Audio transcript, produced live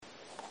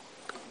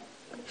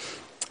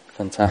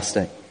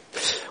Fantastic.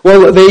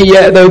 Well,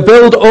 the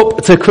build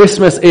up to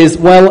Christmas is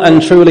well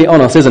and truly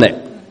on us, isn't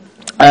it?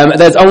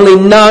 There's only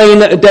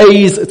 9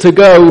 days to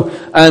go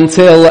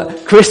until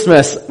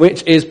Christmas,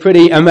 which is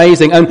pretty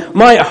amazing. And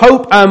my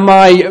hope and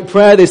my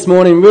prayer this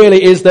morning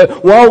really is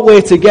that while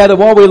we're together,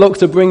 while we look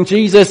to bring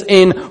Jesus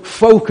in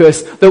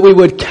focus, that we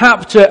would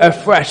capture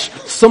afresh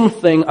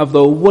something of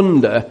the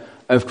wonder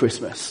of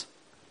Christmas.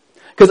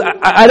 Because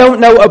I don't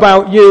know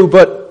about you,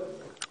 but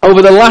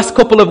over the last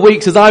couple of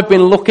weeks, as I've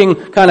been looking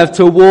kind of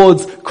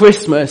towards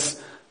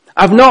Christmas,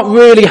 I've not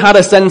really had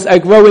a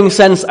growing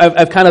sense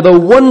of kind of the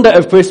wonder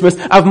of Christmas.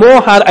 I've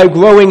more had a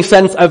growing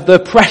sense of the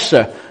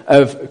pressure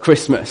of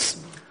Christmas.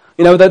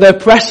 You know, the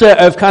pressure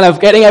of kind of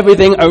getting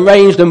everything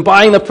arranged and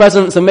buying the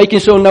presents and making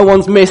sure no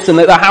one's missed and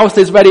that the house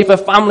is ready for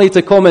family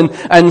to come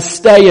and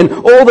stay and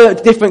all the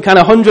different kind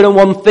of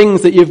 101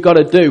 things that you've got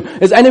to do.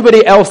 Is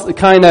anybody else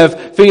kind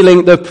of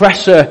feeling the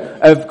pressure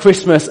of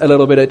Christmas a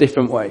little bit in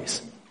different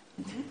ways?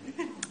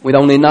 With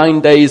only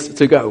 9 days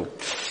to go.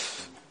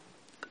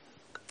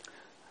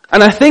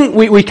 And I think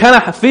we kind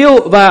of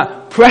feel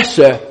that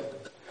pressure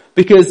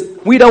because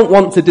we don't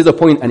want to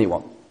disappoint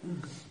anyone.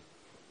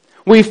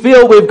 We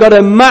feel we've got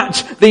to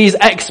match these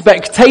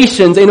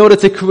expectations in order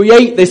to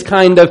create this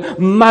kind of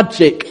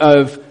magic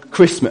of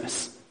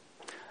Christmas.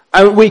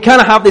 And we kind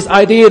of have this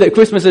idea that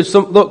Christmas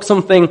looks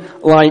something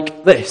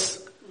like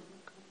this.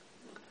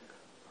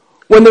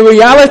 When the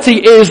reality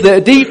is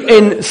that deep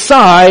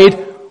inside,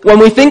 when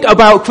we think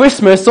about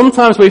Christmas,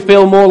 sometimes we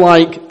feel more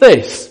like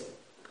this.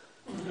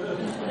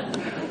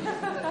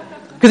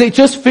 Because it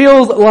just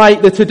feels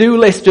like the to-do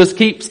list just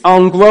keeps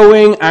on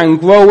growing and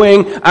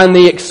growing and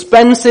the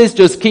expenses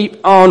just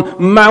keep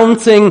on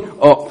mounting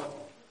up.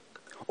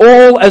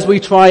 All as we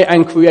try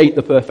and create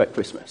the perfect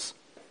Christmas.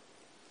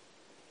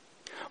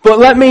 But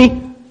let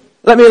me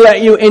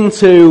let you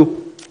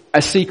into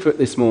a secret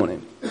this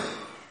morning.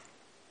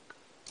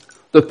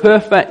 The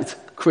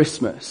perfect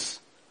Christmas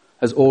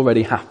has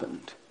already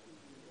happened.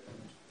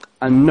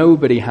 And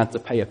nobody had to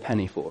pay a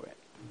penny for it.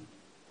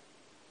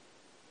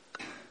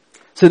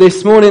 So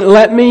this morning,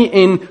 let me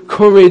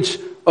encourage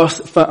us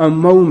for a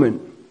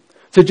moment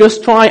to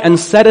just try and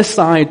set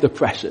aside the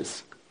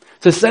pressures.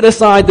 To set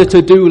aside the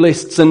to-do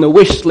lists and the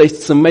wish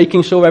lists and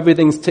making sure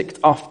everything's ticked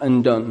off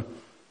and done.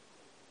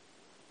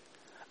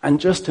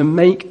 And just to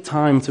make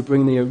time to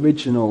bring the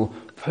original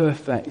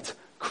perfect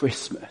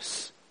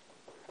Christmas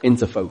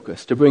into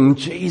focus. To bring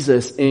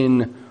Jesus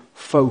in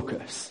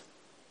focus.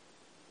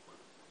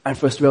 And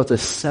for us to be able to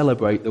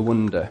celebrate the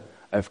wonder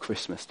of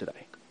Christmas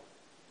today.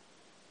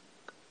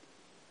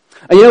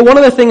 And you know, one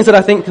of the things that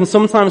I think can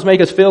sometimes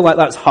make us feel like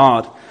that's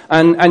hard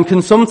and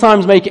can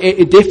sometimes make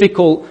it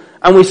difficult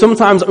and we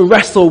sometimes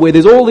wrestle with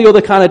is all the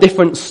other kind of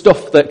different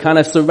stuff that kind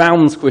of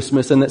surrounds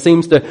Christmas and that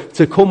seems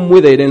to come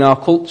with it in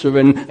our culture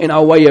and in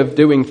our way of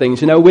doing things.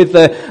 You know, with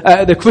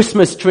the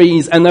Christmas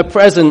trees and the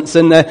presents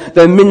and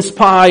the mince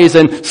pies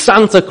and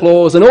Santa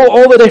Claus and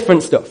all the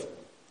different stuff.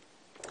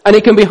 And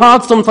it can be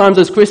hard sometimes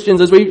as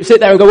Christians as we sit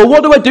there and go, well,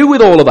 what do I do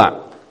with all of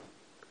that?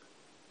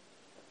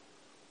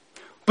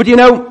 But you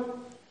know,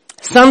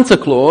 Santa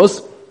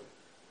Claus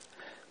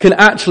can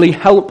actually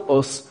help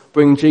us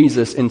bring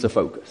Jesus into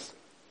focus.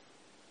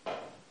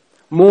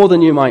 More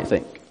than you might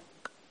think.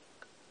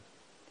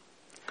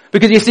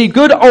 Because you see,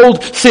 good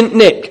old St.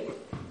 Nick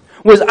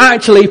was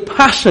actually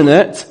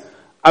passionate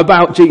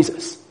about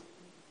Jesus.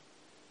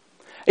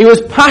 He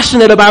was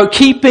passionate about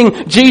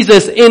keeping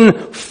Jesus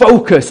in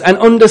focus and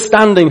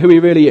understanding who he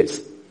really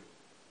is.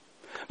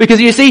 Because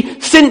you see,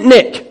 St.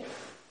 Nick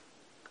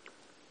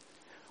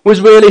was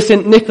really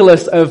St.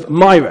 Nicholas of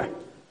Myra,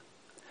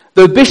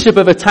 the bishop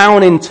of a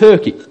town in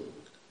Turkey,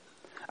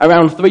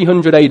 around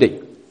 300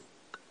 AD.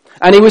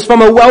 And he was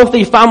from a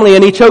wealthy family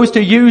and he chose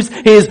to use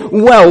his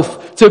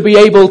wealth to be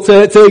able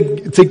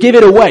to give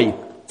it away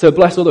to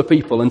bless other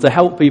people and to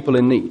help people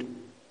in need.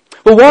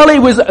 But while he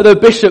was the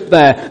bishop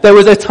there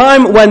was a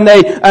time when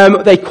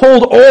they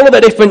called all of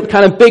the different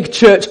kind of big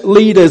church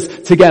leaders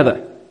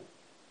together.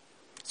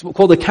 It's what's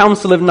called the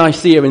Council of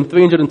Nicaea in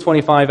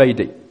 325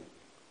 AD.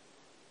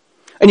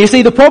 And you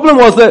see, the problem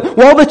was that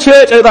while the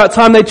church at that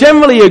time, they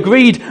generally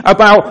agreed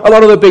about a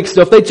lot of the big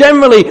stuff. They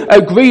generally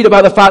agreed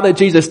about the fact that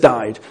Jesus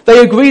died.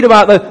 They agreed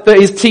about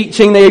his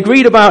teaching. They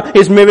agreed about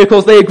his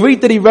miracles. They agreed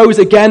that he rose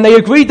again. They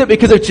agreed that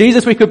because of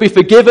Jesus we could be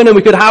forgiven and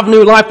we could have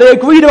new life. They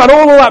agreed about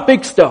all of that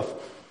big stuff.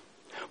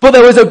 But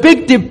there was a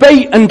big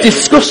debate and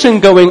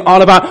discussion going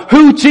on about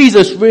who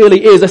Jesus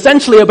really is,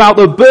 essentially about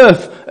the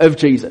birth of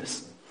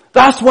Jesus.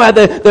 That's where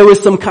there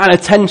was some kind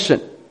of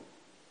tension.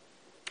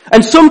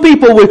 And some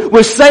people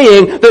were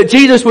saying that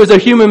Jesus was a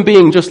human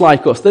being just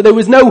like us, that there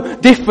was no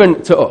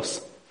different to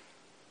us.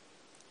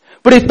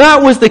 But if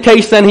that was the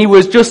case, then he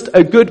was just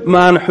a good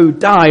man who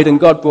died and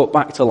God brought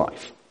back to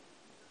life.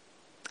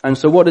 And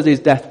so what does his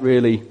death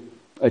really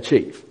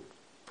achieve?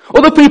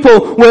 Other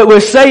people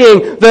were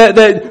saying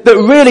that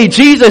really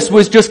Jesus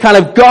was just kind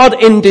of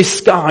God in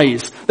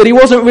disguise. That he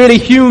wasn't really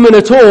human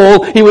at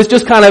all. He was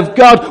just kind of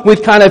God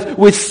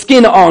with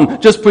skin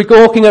on, just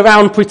walking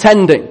around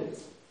pretending.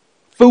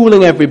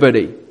 Fooling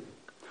everybody.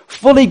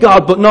 Fully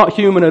God, but not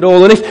human at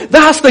all. And if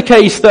that's the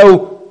case,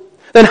 though,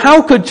 then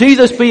how could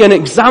Jesus be an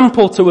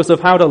example to us of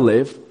how to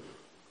live?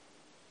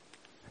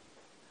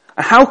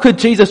 How could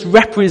Jesus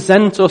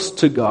represent us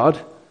to God?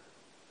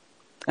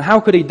 And how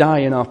could he die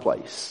in our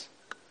place?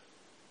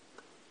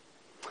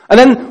 And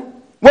then,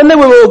 when they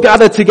were all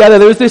gathered together,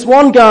 there was this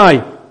one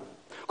guy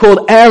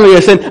called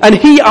Arius, and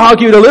he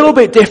argued a little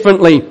bit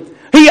differently.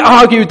 He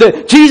argued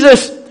that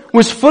Jesus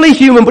was fully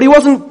human, but he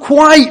wasn't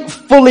quite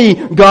fully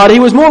God. He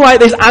was more like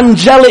this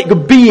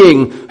angelic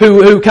being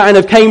who kind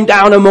of came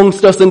down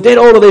amongst us and did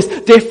all of this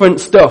different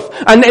stuff.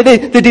 And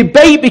the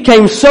debate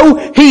became so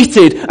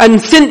heated,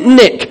 and St.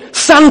 Nick,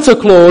 Santa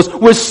Claus,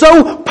 was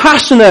so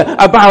passionate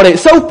about it,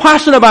 so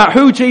passionate about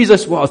who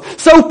Jesus was,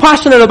 so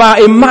passionate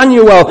about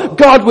Emmanuel,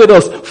 God with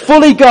us,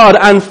 fully God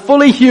and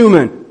fully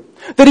human,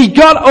 that he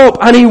got up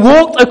and he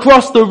walked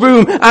across the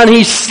room and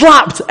he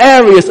slapped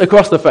Arius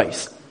across the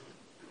face.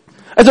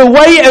 As a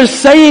way of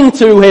saying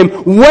to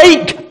him,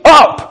 wake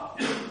up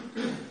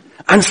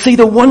and see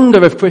the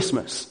wonder of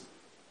Christmas.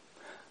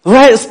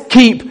 Let's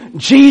keep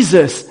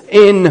Jesus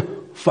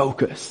in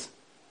focus.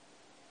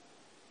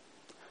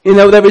 You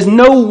know, there is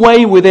no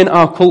way within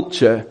our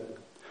culture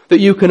that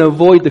you can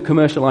avoid the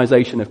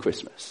commercialization of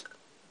Christmas.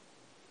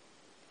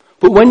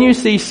 But when you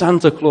see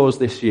Santa Claus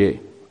this year,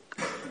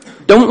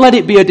 don't let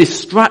it be a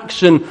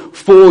distraction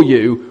for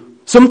you,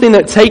 something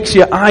that takes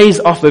your eyes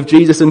off of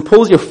Jesus and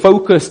pulls your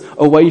focus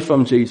away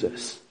from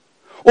Jesus.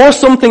 Or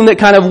something that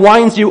kind of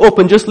winds you up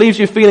and just leaves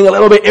you feeling a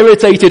little bit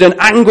irritated and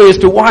angry as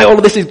to why all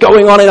of this is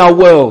going on in our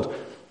world.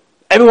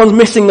 Everyone's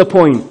missing the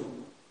point.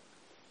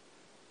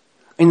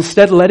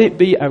 Instead, let it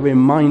be a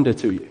reminder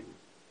to you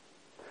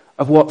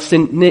of what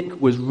St.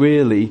 Nick was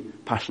really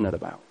passionate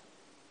about.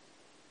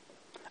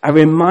 A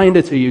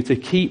reminder to you to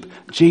keep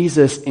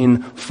Jesus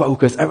in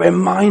focus. A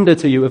reminder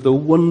to you of the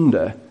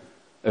wonder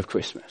of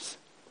Christmas.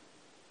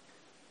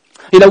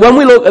 You know, when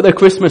we look at the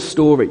Christmas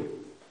story,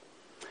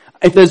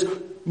 if there's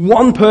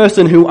one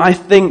person who I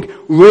think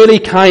really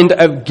kind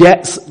of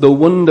gets the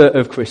wonder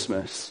of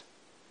Christmas,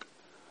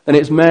 then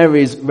it's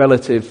Mary's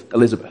relative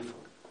Elizabeth.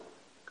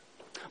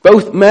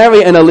 Both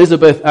Mary and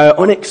Elizabeth are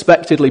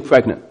unexpectedly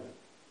pregnant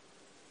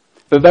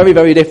for very,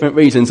 very different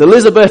reasons.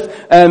 Elizabeth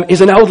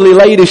is an elderly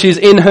lady. She's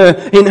in her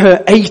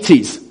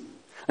 80s.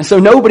 And so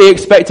nobody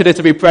expected her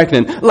to be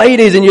pregnant.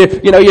 Ladies in your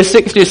 60s,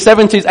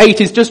 70s,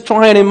 80s, just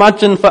try and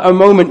imagine for a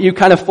moment you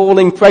kind of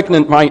falling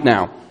pregnant right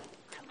now.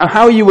 And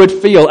how you would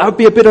feel. That would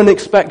be a bit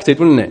unexpected,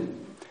 wouldn't it?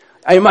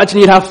 I imagine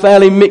you'd have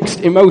fairly mixed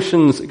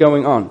emotions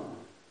going on.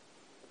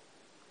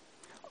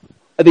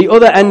 At the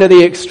other end of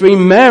the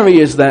extreme, Mary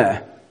is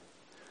there.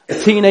 A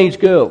teenage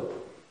girl.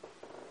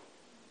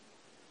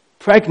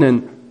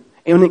 Pregnant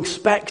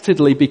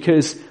unexpectedly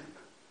because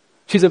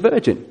she's a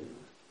virgin.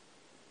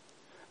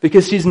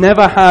 Because she's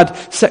never had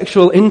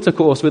sexual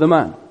intercourse with a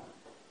man.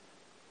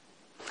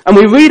 And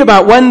we read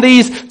about when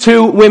these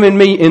two women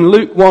meet in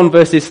Luke 1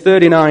 verses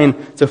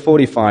 39 to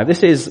 45.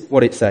 This is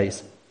what it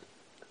says.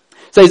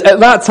 It says, at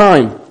that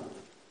time,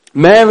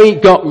 Mary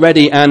got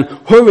ready and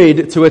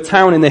hurried to a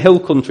town in the hill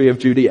country of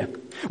Judea,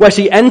 where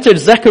she entered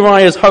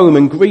Zechariah's home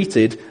and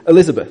greeted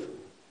Elizabeth.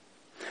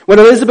 When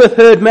Elizabeth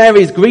heard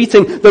Mary's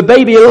greeting, the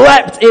baby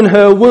leapt in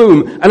her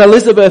womb, and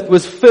Elizabeth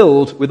was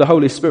filled with the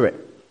Holy Spirit.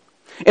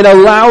 In a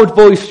loud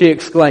voice she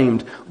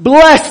exclaimed,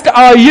 "Blessed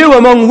are you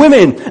among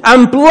women,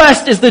 and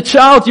blessed is the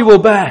child you will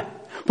bear.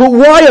 But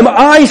why am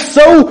I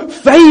so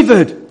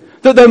favored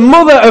that the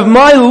mother of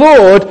my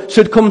Lord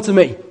should come to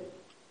me?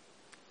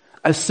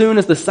 As soon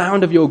as the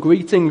sound of your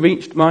greeting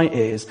reached my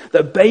ears,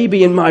 the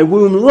baby in my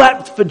womb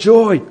leapt for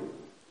joy.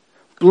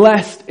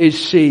 Blessed is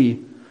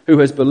she who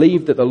has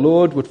believed that the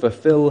Lord would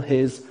fulfill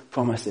his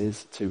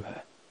promises to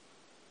her."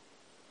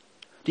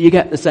 Do you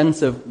get the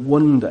sense of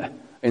wonder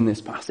in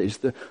this passage?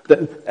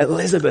 That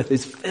Elizabeth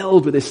is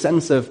filled with this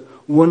sense of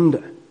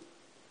wonder.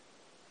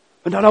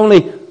 But not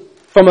only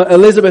from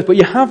Elizabeth, but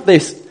you have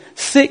this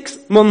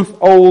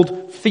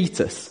 6-month-old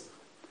fetus,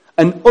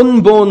 an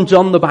unborn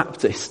John the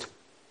Baptist,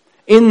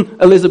 in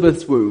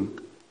Elizabeth's womb.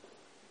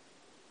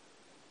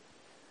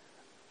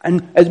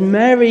 And as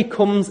Mary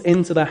comes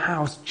into the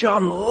house,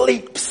 John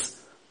leaps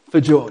for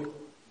joy.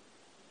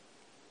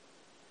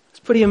 It's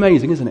pretty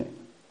amazing, isn't it?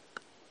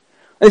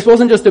 And this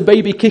wasn't just a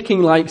baby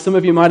kicking like some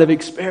of you might have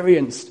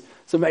experienced.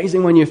 It's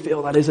amazing when you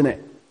feel that, isn't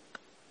it?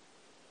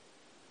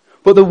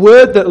 But the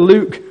word that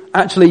Luke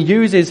actually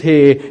uses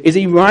here is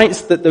he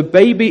writes that the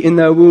baby in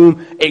their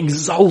womb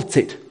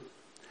exulted.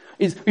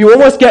 You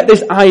almost get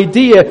this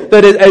idea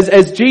that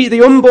as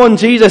the unborn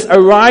Jesus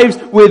arrives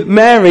with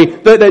Mary,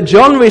 that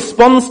John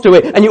responds to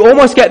it, and you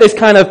almost get this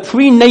kind of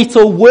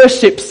prenatal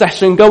worship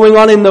session going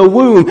on in the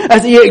womb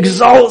as he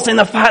exalts in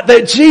the fact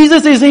that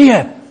Jesus is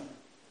here.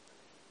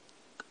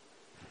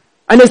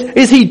 And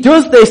as he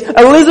does this,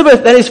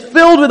 Elizabeth then is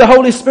filled with the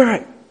Holy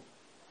Spirit.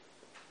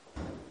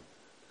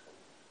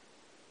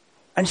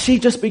 And she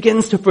just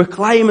begins to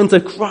proclaim and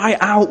to cry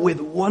out with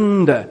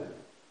wonder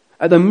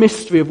at the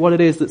mystery of what it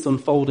is that's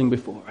unfolding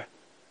before her.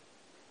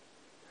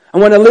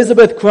 And when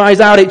Elizabeth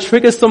cries out, it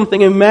triggers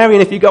something in Mary.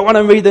 And if you go on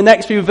and read the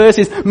next few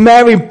verses,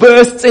 Mary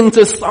bursts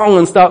into song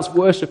and starts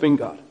worshiping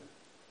God.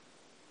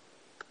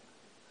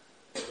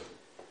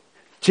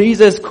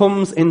 Jesus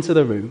comes into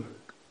the room.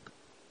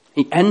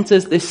 He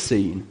enters this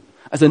scene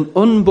as an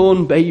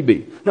unborn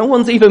baby. No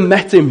one's even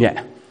met him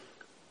yet.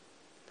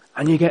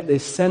 And you get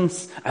this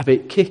sense of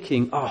it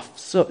kicking off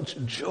such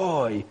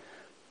joy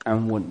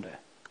and wonder.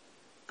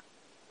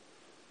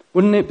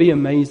 Wouldn't it be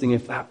amazing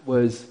if that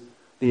was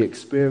the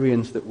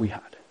experience that we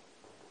had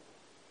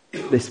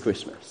this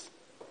Christmas?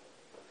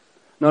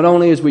 Not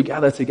only as we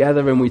gather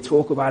together and we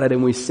talk about it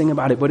and we sing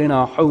about it, but in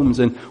our homes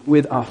and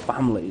with our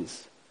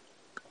families.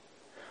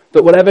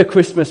 That whatever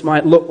Christmas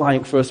might look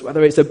like for us,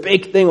 whether it's a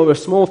big thing or a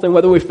small thing,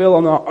 whether we feel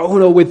on our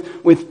own or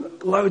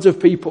with loads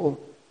of people,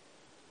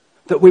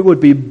 that we would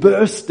be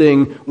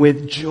bursting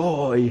with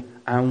joy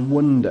and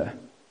wonder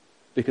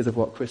because of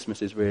what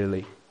Christmas is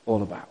really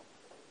all about.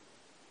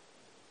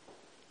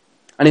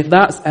 And if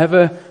that's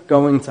ever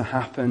going to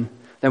happen,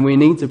 then we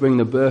need to bring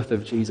the birth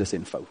of Jesus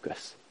in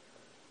focus.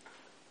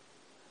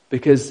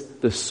 Because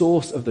the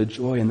source of the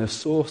joy and the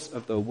source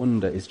of the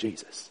wonder is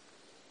Jesus.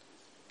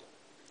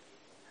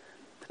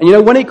 And you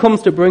know, when it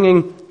comes to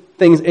bringing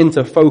things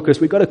into focus,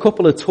 we've got a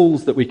couple of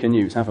tools that we can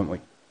use, haven't we?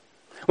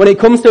 When it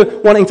comes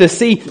to wanting to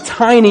see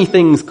tiny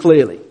things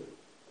clearly,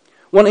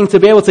 wanting to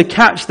be able to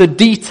catch the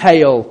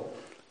detail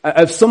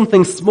of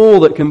something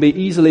small that can be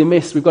easily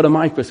missed, we've got a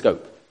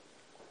microscope.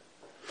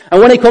 And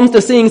when it comes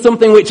to seeing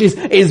something which is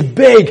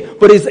big,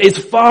 but is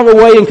far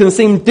away and can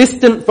seem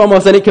distant from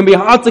us, and it can be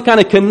hard to kind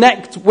of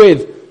connect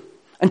with,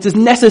 and to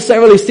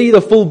necessarily see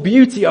the full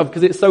beauty of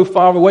because it's so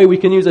far away, we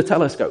can use a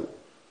telescope.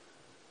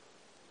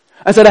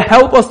 And so to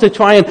help us to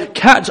try and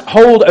catch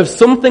hold of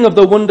something of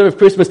the wonder of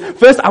Christmas,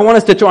 first I want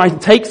us to try and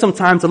take some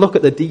time to look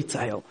at the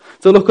detail,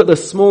 to look at the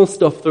small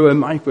stuff through a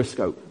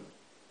microscope,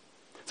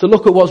 to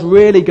look at what's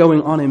really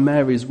going on in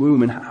Mary's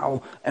womb and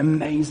how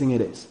amazing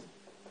it is.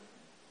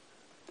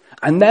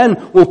 And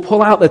then we'll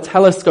pull out the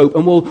telescope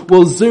and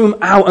we'll zoom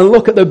out and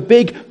look at the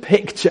big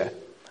picture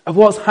of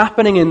what's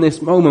happening in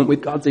this moment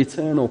with God's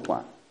eternal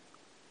plan.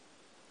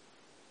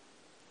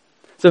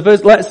 So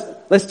first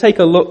let's take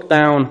a look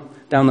down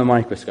the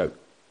microscope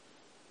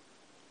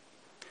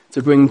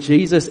to bring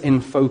Jesus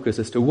in focus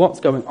as to what's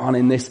going on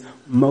in this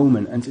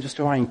moment and to just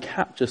try and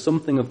capture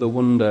something of the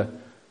wonder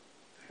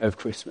of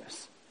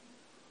Christmas.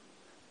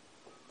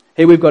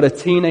 Here we've got a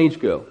teenage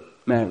girl,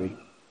 Mary,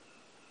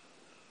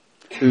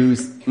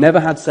 who's never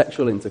had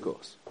sexual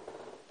intercourse.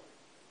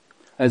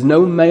 There's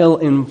no male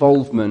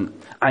involvement,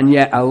 and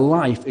yet a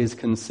life is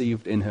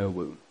conceived in her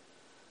womb.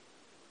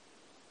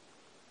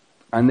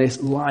 And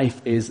this life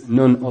is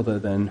none other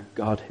than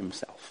God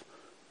himself.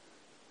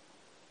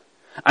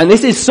 And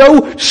this is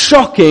so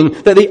shocking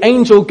that the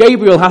angel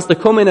Gabriel has to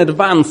come in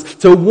advance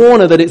to warn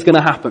her that it's going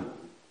to happen.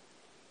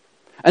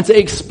 And to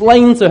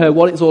explain to her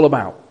what it's all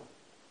about.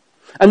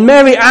 And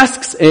Mary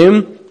asks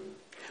him,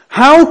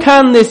 how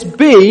can this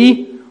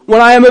be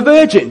when I am a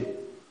virgin?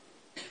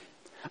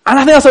 And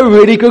I think that's a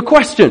really good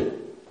question.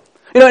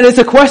 You know, and it's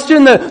a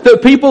question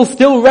that people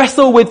still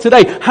wrestle with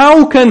today.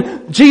 How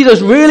can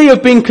Jesus really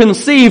have been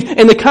conceived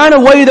in the kind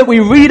of way that we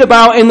read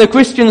about in the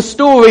Christian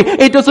story?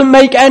 It doesn't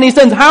make any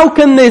sense. How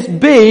can this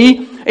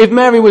be if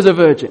Mary was a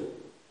virgin?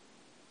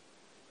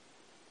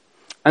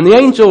 And the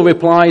angel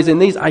replies in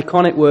these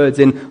iconic words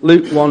in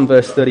Luke 1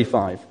 verse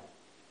 35.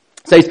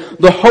 It says,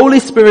 the Holy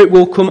Spirit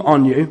will come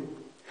on you,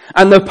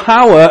 and the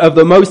power of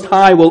the Most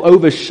High will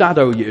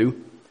overshadow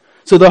you.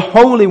 So the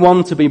Holy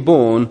One to be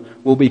born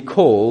will be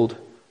called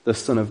the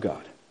Son of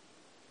God.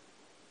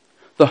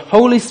 The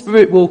Holy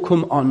Spirit will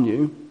come on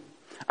you,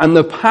 and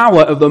the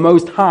power of the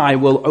Most High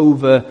will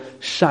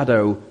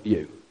overshadow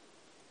you.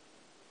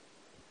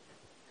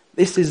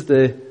 This is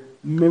the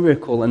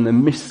miracle and the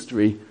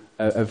mystery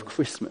of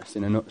Christmas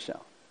in a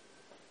nutshell.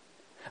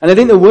 And I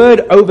think the word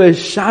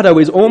overshadow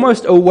is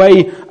almost a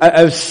way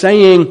of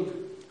saying,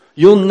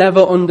 you'll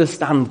never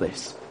understand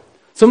this.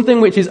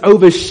 Something which is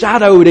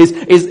overshadowed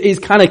is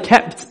kind of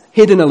kept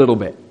hidden a little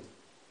bit.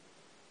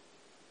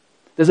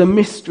 There's a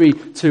mystery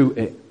to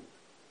it.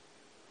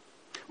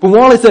 But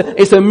while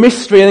it's a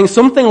mystery, I think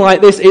something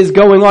like this is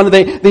going on.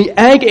 The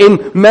egg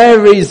in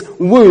Mary's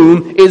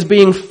womb is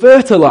being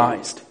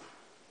fertilized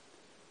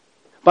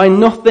by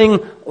nothing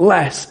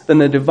less than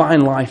the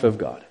divine life of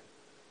God.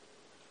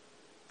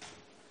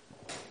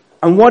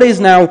 And what is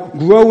now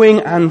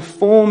growing and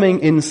forming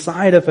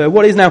inside of her,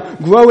 what is now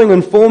growing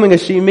and forming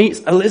as she meets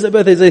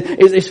Elizabeth is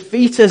this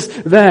fetus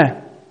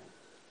there.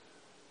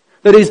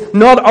 That is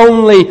not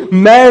only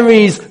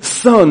Mary's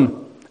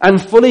son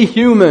and fully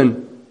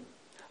human,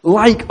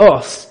 like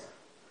us,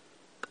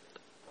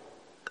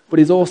 but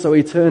is also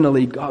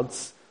eternally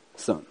God's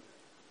son.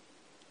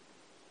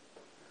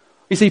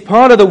 You see,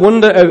 part of the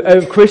wonder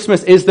of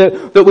Christmas is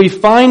that we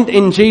find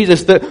in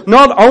Jesus that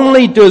not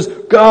only does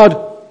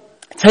God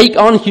take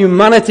on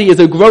humanity as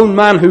a grown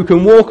man who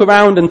can walk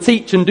around and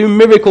teach and do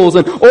miracles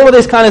and all of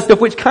this kind of stuff,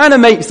 which kind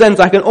of makes sense.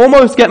 I can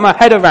almost get my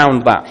head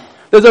around that.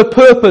 There's a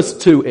purpose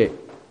to it.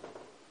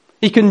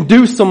 He can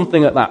do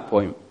something at that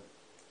point.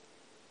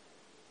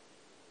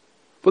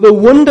 But the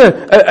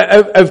wonder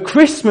of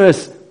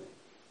Christmas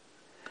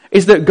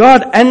is that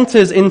God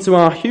enters into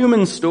our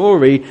human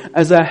story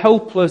as a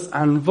helpless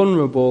and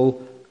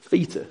vulnerable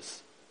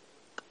fetus.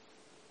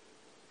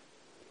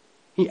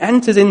 He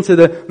enters into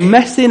the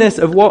messiness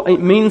of what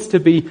it means to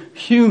be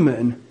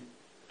human,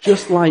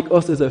 just like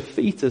us as a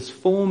fetus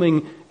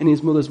forming in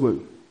his mother's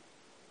womb.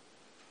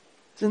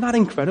 Isn't that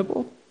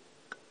incredible?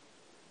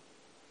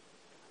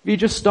 If you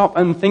just stop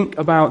and think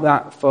about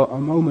that for a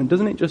moment,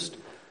 doesn't it just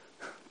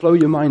blow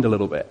your mind a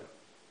little bit?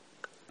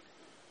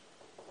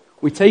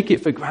 We take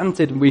it for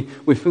granted and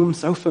we feel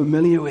so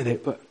familiar with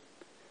it, but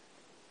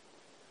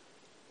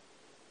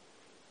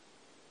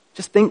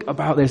just think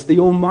about this. The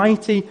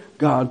Almighty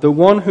God, the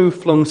one who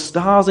flung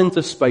stars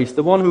into space,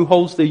 the one who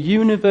holds the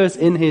universe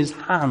in his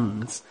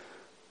hands,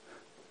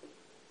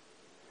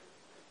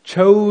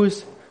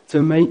 chose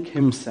to make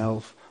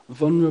himself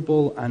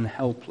vulnerable and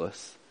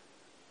helpless.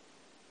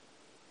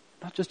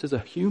 Not just as a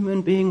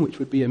human being, which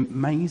would be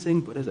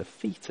amazing, but as a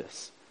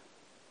fetus.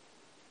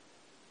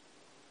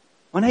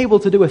 Unable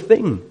to do a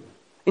thing,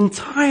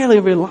 entirely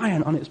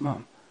reliant on its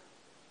mom.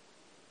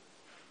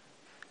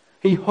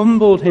 He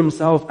humbled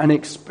himself and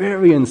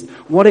experienced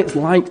what it's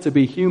like to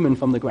be human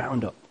from the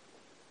ground up.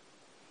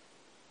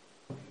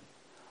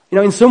 You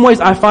know, in some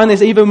ways I find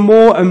this even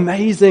more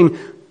amazing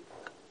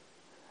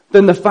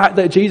than the fact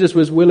that Jesus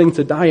was willing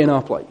to die in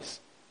our place.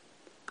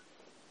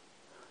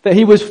 That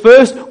he was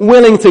first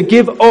willing to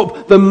give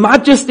up the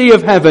majesty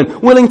of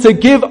heaven, willing to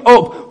give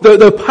up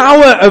the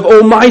power of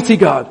Almighty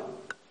God.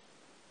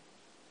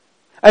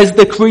 As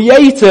the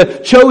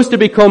Creator chose to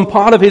become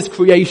part of his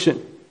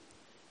creation.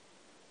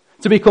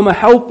 To become a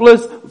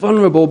helpless,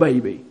 vulnerable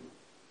baby.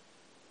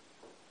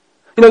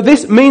 You know,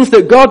 this means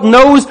that God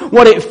knows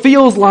what it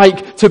feels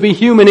like to be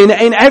human in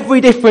every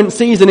different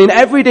season, in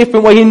every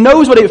different way. He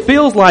knows what it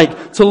feels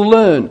like to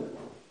learn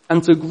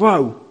and to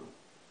grow.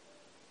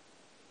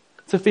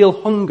 To feel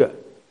hunger.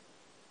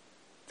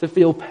 To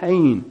feel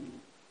pain.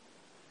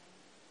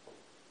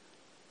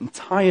 And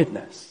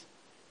tiredness.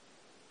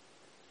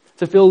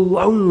 To feel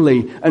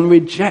lonely and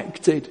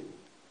rejected.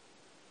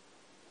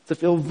 To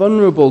feel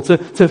vulnerable.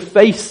 To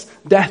face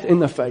death in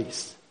the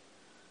face.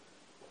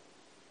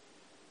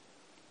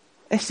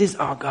 This is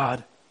our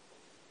God.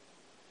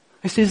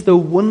 This is the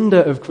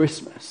wonder of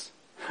Christmas.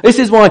 This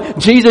is why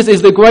Jesus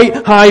is the great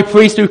high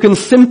priest who can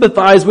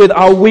sympathize with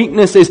our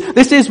weaknesses.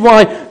 This is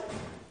why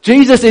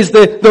Jesus is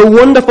the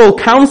wonderful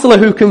counselor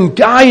who can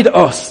guide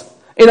us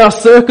in our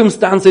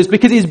circumstances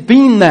because he's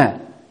been there.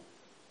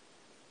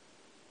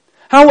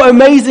 How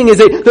amazing is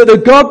it that the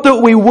God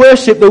that we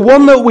worship, the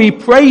one that we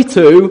pray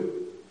to,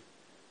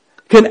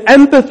 can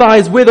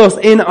empathize with us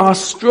in our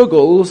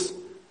struggles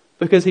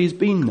because he's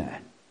been there.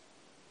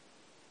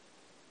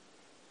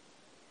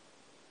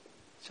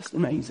 It's just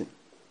amazing.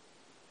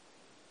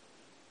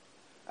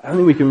 I don't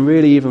think we can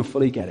really even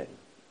fully get it.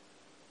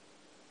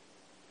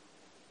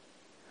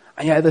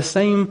 And yet at the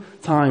same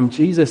time,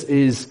 Jesus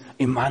is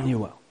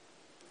Emmanuel,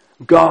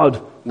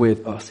 God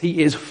with us.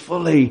 He is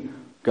fully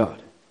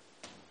God.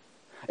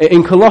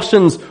 In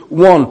Colossians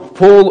 1,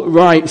 Paul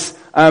writes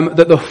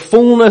that the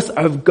fullness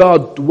of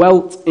God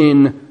dwelt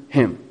in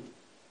him.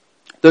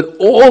 That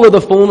all of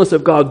the fullness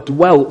of God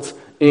dwelt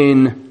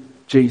in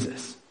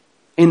Jesus.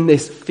 In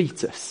this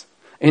fetus.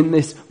 In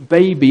this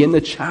baby. In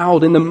the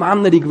child. In the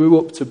man that he grew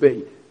up to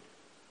be.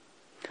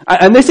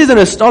 And this is an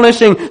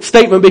astonishing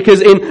statement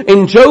because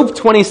in Job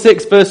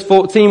 26 verse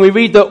 14 we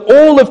read that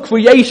all of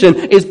creation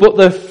is but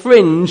the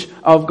fringe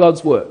of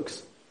God's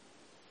works.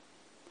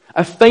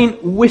 A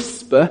faint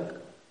whisper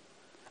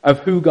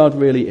of who God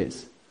really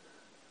is.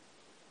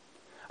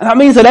 And that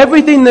means that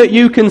everything that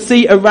you can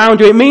see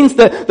around you, it means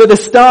that the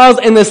stars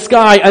in the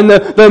sky and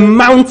the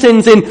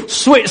mountains in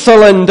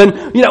Switzerland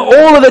and, you know,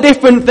 all of the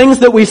different things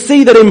that we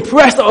see that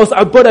impress us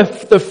are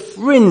but the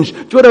fringe,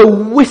 but a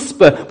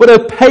whisper, but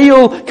a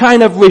pale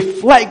kind of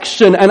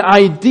reflection, an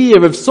idea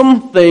of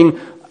something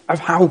of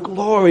how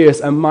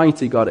glorious and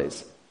mighty God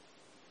is.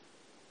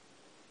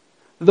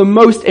 The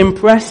most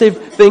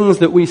impressive things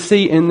that we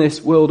see in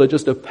this world are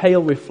just a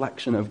pale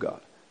reflection of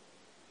God.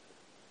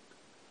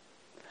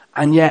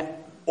 And yet,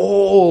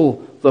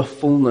 all the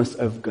fullness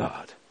of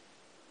God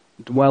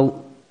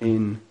dwelt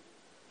in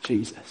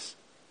Jesus.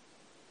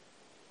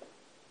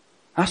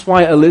 That's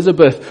why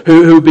Elizabeth,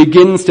 who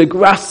begins to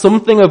grasp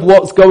something of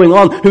what's going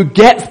on, who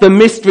gets the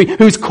mystery,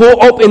 who's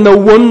caught up in the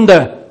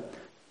wonder,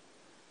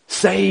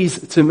 says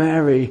to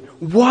Mary,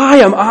 "Why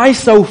am I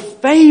so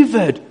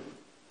favored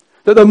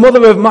that the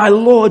mother of my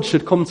Lord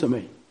should come to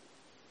me?"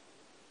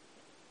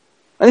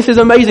 And this is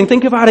amazing.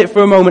 Think about it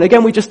for a moment.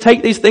 Again, we just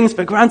take these things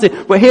for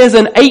granted. But here's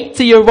an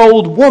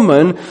 80-year-old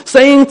woman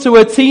saying to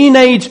a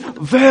teenage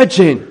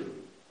virgin,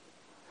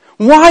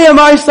 "Why am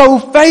I so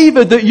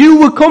favored that you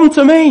would come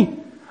to me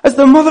as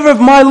the mother of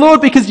my Lord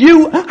because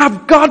you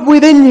have God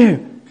within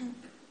you?"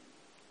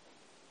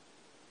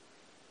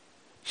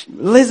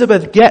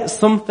 Elizabeth gets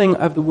something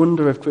of the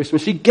wonder of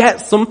Christmas. She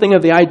gets something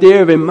of the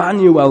idea of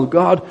Emmanuel,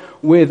 God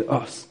with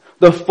us.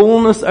 The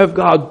fullness of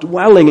God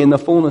dwelling in the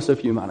fullness of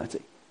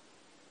humanity.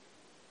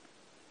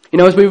 You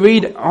know, as we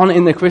read on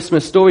in the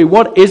Christmas story,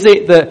 what is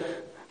it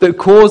that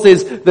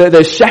causes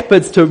the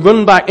shepherds to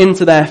run back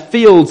into their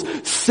fields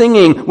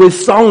singing with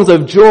songs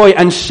of joy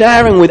and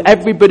sharing with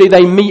everybody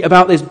they meet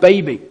about this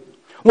baby?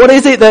 What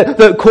is it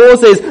that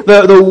causes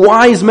the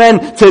wise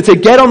men to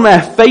get on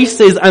their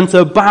faces and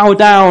to bow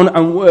down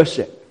and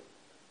worship?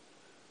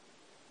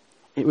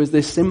 It was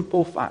this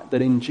simple fact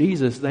that in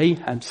Jesus they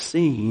had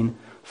seen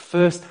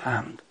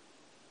firsthand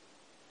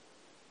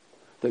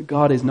that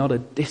God is not a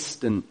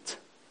distant,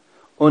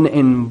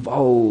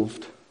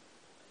 uninvolved,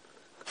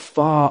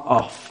 far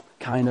off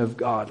kind of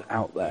God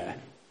out there.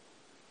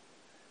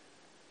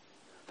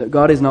 That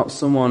God is not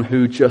someone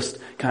who just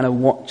kind of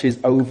watches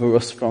over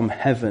us from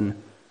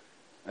heaven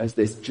as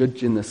this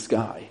judge in the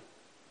sky,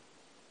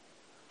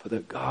 but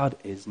that God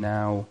is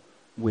now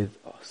with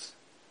us.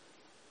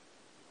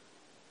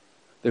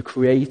 The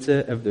creator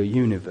of the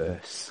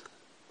universe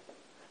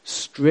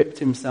stripped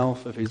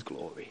himself of his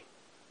glory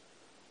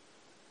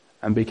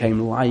and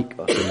became like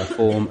us in the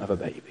form of a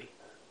baby.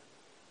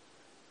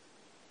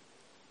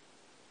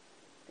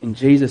 In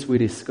Jesus we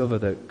discover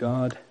that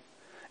God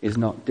is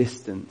not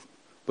distant,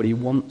 but he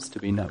wants to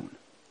be known.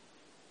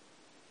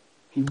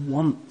 He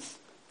wants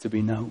to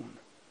be known.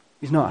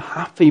 He's not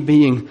happy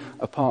being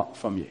apart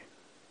from you.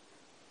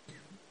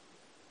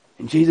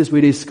 In Jesus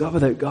we discover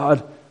that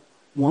God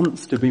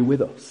wants to be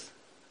with us.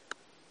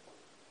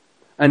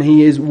 And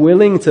he is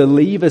willing to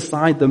leave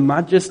aside the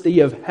majesty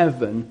of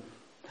heaven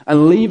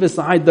and leave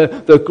aside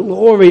the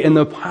glory and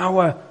the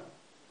power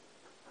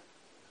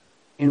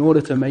in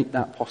order to make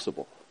that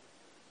possible.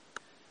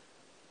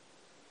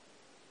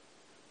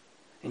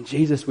 In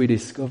Jesus we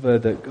discover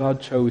that God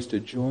chose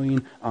to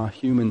join our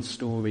human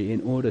story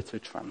in order to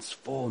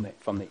transform it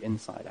from the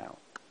inside out.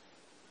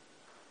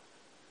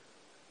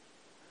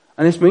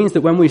 And this means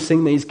that when we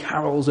sing these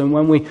carols and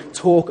when we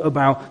talk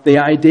about the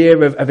idea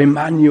of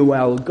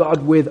Emmanuel,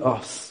 God with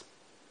us,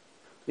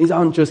 these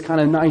aren't just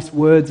kind of nice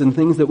words and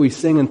things that we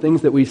sing and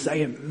things that we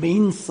say. It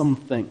means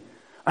something.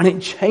 And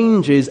it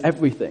changes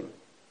everything.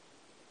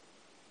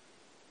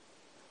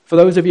 For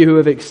those of you who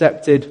have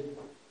accepted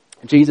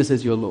Jesus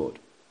as your Lord,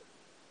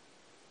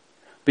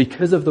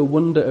 because of the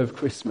wonder of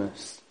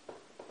Christmas,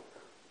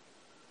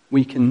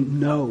 we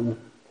can know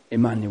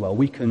Emmanuel.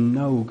 We can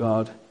know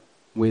God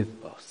with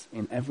us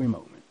in every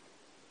moment.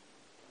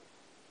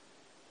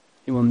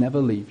 He will never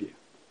leave you.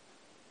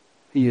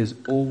 He is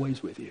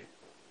always with you.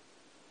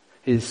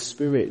 His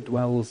Spirit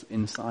dwells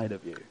inside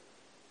of you.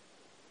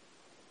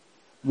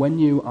 When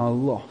you are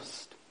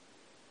lost,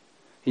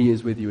 he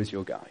is with you as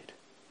your guide.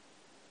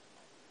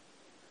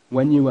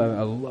 When you are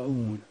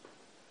alone,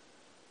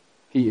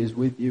 he is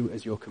with you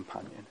as your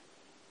companion.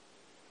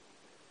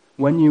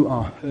 When you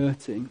are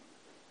hurting,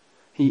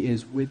 he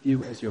is with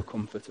you as your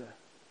comforter.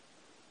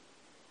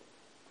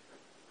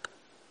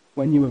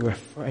 When you are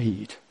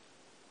afraid,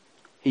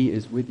 he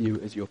is with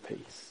you as your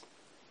peace.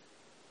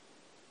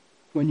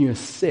 When you're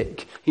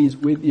sick, he's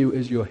with you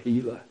as your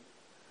healer.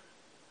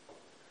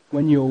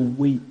 When you're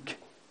weak,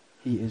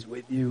 he is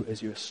with you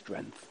as your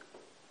strength.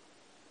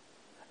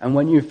 And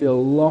when you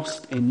feel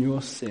lost in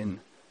your sin,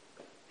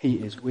 he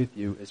is with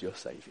you as your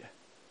Savior.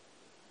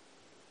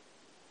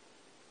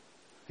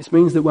 This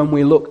means that when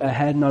we look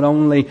ahead not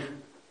only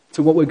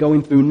to what we're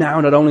going through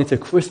now, not only to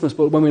Christmas,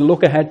 but when we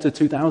look ahead to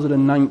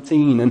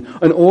 2019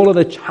 and all of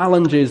the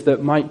challenges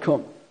that might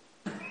come,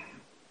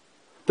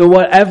 that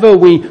whatever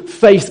we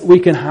face, we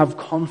can have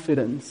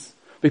confidence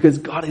because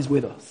God is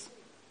with us.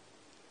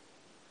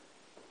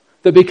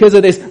 That because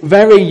of this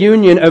very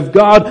union of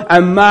God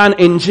and man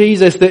in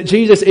Jesus, that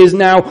Jesus is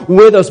now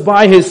with us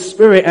by his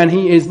Spirit and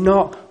he is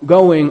not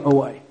going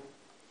away.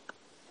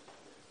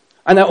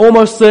 And there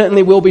almost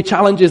certainly will be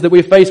challenges that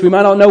we face. We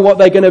might not know what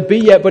they're going to be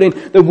yet,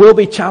 but there will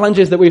be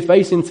challenges that we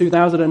face in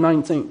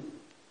 2019.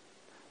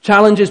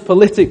 Challenges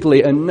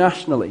politically and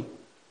nationally.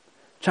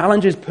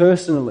 Challenges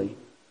personally.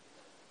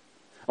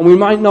 And we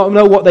might not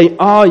know what they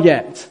are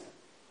yet.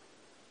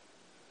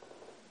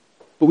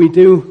 But we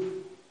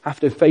do have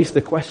to face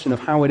the question of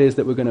how it is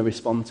that we're going to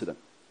respond to them.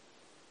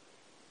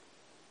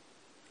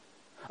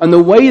 And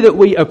the way that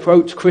we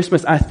approach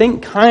Christmas, I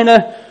think, kind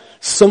of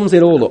sums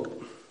it all up.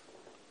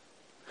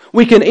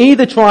 We can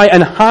either try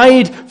and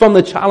hide from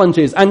the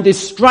challenges and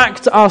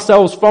distract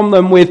ourselves from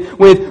them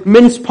with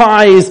mince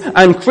pies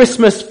and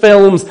Christmas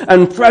films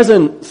and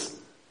presents.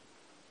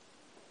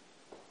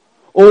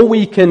 Or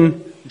we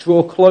can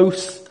draw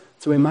close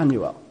to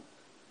Emmanuel,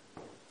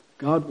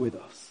 God with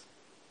us,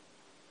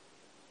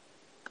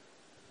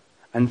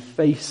 and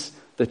face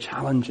the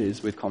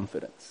challenges with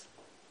confidence.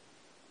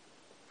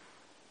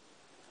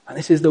 And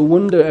this is the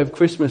wonder of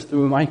Christmas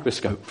through a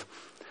microscope.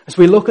 As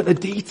we look at the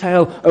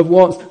detail of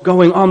what's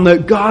going on,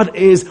 that God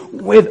is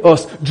with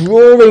us,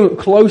 drawing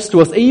close to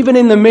us, even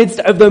in the midst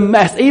of the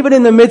mess, even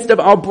in the midst of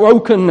our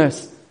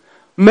brokenness,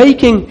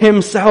 making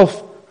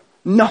himself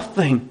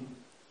nothing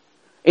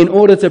in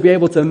order to be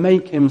able to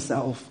make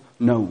himself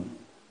known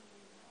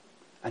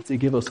and to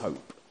give us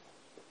hope.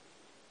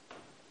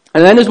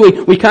 And then as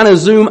we kind of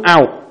zoom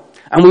out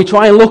and we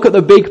try and look at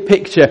the big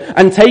picture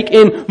and take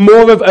in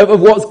more of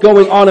what's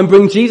going on and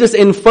bring Jesus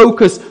in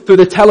focus through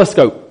the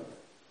telescope,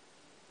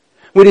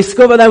 we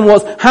discover then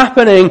what's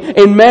happening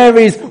in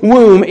Mary's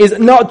womb is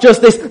not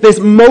just this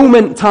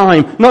moment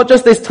time, not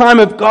just this time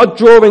of God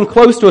drawing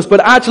close to us,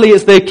 but actually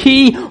it's the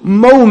key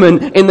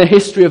moment in the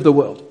history of the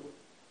world.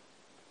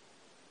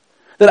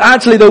 That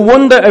actually the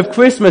wonder of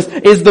Christmas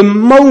is the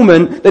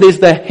moment that is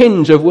the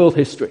hinge of world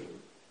history.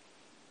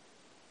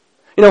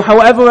 You know,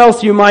 however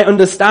else you might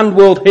understand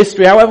world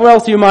history, however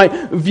else you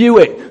might view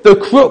it, the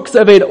crux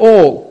of it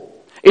all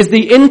is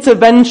the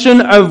intervention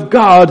of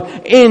God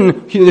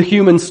in the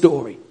human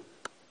story.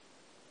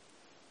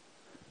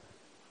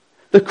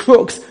 The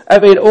crux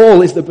of it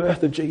all is the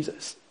birth of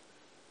Jesus.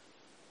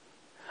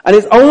 And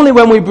it's only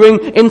when we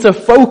bring into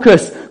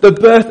focus the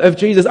birth of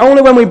Jesus,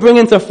 only when we bring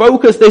into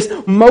focus this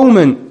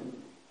moment,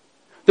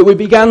 that we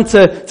began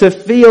to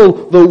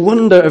feel the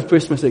wonder of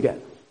Christmas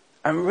again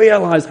and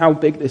realize how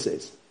big this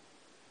is.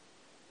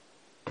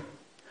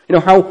 You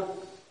know,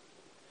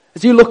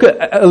 as you look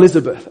at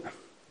Elizabeth,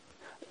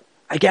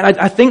 again,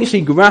 I think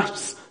she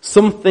grasps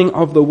something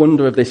of the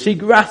wonder of this. She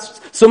grasps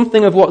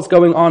something of what's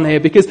going on here,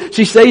 because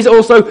she says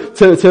also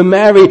to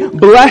Mary,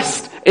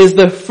 "Blessed is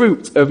the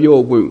fruit of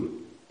your womb."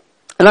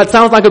 And that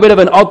sounds like a bit of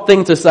an odd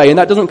thing to say, and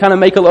that doesn't kind of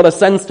make a lot of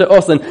sense to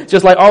us, and it's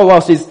just like, oh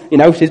well, she's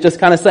just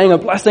kind of saying a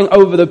blessing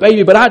over the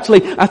baby. But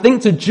actually, I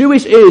think to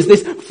Jewish ears,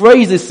 this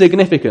phrase is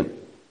significant.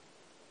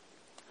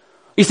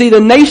 You see,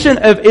 the nation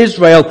of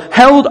Israel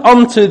held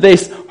on to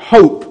this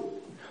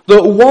hope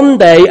that one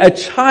day a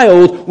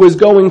child was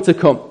going to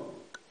come.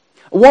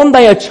 One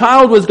day a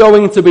child was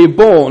going to be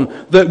born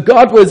that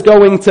God was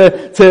going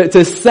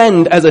to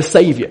send as a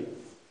savior.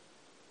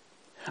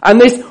 And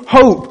this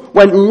hope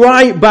went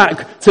right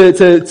back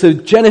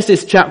to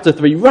Genesis chapter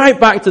 3, right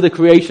back to the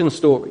creation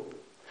story.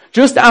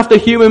 Just after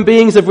human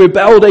beings have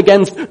rebelled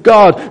against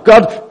God,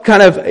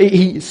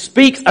 he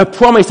speaks a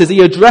promise as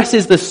he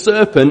addresses the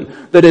serpent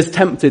that has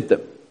tempted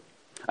them.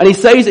 And he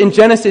says in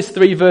Genesis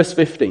 3 verse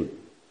 15,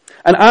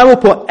 "And I will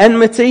put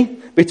enmity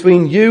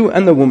between you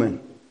and the woman,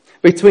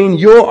 between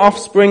your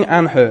offspring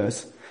and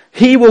hers.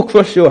 He will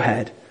crush your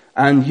head,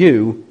 and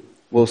you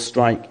will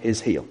strike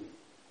his heel."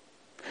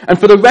 And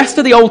for the rest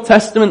of the Old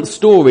Testament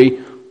story,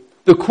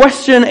 the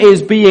question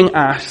is being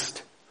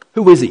asked,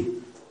 who is he?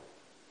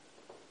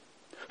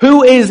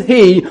 Who is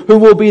he who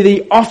will be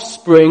the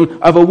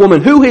offspring of a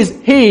woman? Who is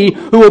he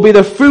who will be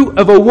the fruit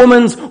of a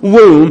woman's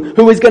womb,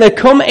 who is going to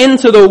come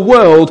into the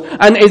world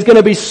and is going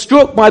to be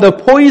struck by the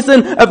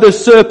poison of the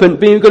serpent,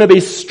 being going to be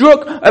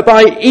struck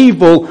by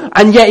evil,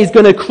 and yet is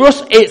going to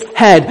crush its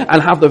head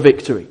and have the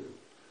victory?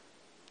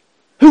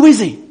 Who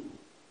is he?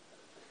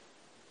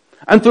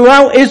 And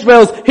throughout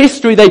Israel's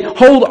history, they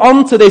hold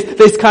on to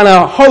this kind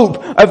of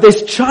hope of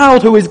this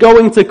child who is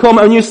going to come.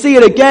 And you see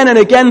it again and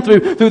again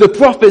through the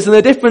prophets and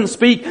the different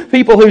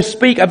people who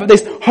speak about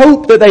this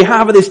hope that they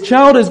have of this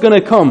child is going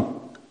to come.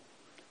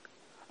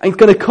 And it's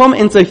going to come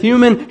into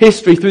human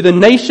history through the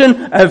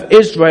nation of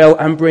Israel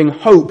and bring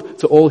hope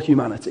to all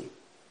humanity.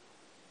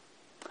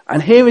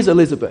 And here is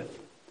Elizabeth.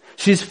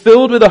 She's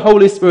filled with the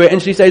Holy Spirit,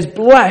 and she says,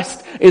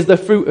 "Blessed is the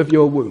fruit of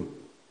your womb."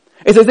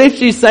 It's as if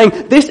she's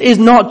saying, this is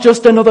not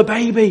just another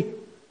baby.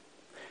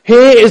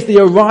 Here is the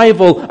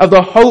arrival of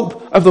the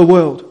hope of the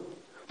world.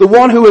 The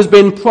one who has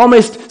been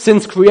promised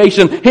since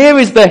creation. Here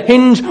is the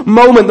hinge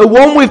moment, the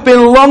one we've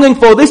been longing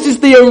for. This is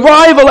the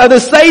arrival of the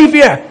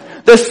Savior,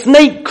 the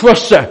snake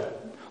crusher,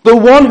 the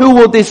one who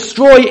will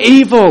destroy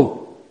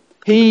evil.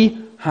 He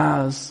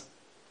has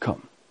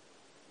come.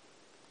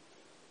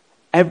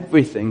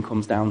 Everything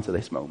comes down to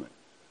this moment.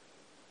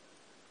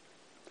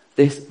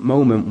 This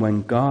moment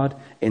when God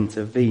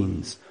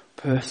intervenes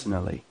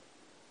personally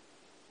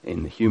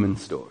in the human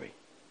story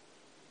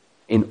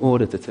in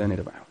order to turn it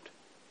around.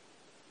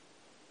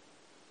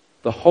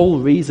 The whole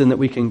reason that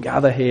we can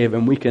gather here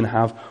and we can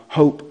have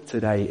hope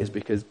today is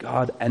because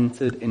God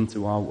entered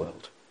into our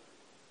world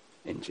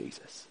in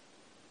Jesus.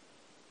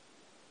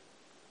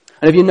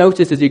 And if you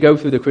notice as you go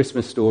through the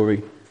Christmas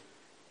story,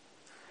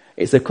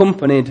 it's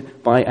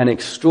accompanied by an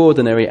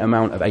extraordinary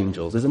amount of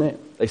angels, isn't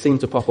it? They seem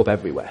to pop up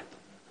everywhere.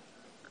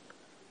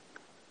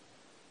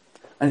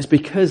 And it's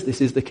because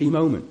this is the key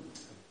moment.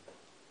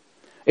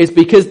 It's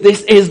because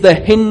this is the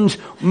hinge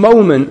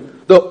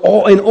moment that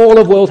in all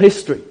of world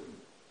history.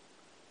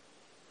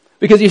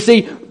 Because you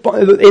see,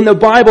 in the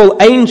Bible,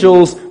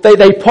 angels,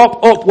 they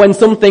pop up when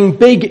something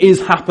big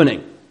is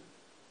happening.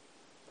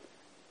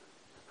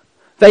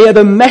 They are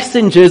the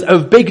messengers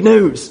of big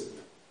news.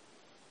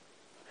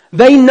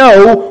 They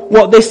know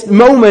what this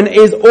moment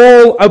is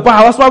all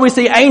about. That's why we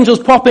see angels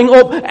popping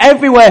up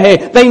everywhere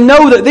here. They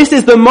know that this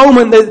is the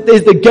moment that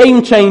is the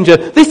game changer.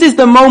 This is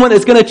the moment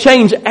that's going to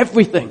change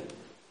everything.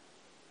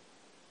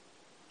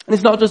 And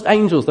it's not just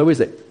angels though, is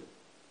it?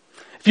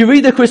 If you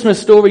read the Christmas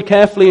story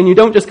carefully and you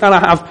don't just kind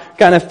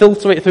of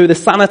filter it through the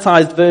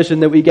sanitized version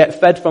that we get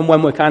fed from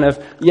when we're kind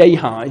of yay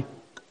high,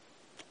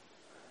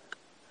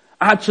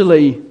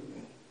 actually,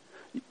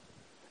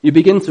 you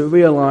begin to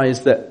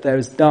realize that there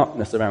is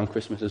darkness around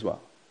Christmas as well.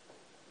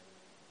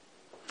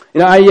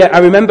 I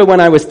remember when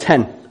I was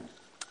 10.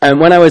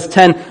 When I was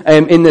 10,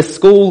 in the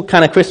school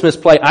kind of Christmas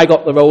play, I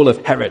got the role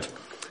of Herod.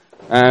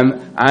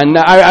 And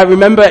I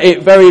remember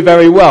it very,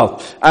 very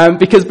well.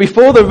 Because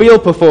before the real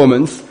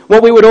performance,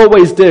 what we would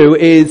always do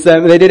is,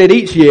 they did it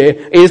each year,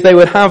 is they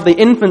would have the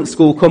infant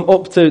school come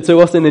up to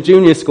us in the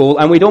junior school,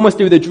 and we'd almost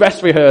do the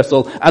dress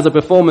rehearsal as a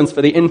performance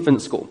for the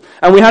infant school.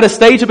 And we had a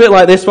stage a bit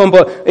like this one,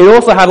 but it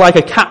also had like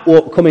a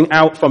catwalk coming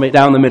out from it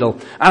down the middle.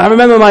 And I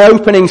remember my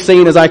opening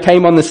scene as I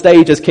came on the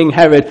stage as King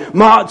Herod,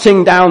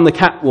 marching down the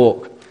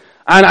catwalk.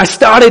 And I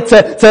started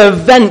to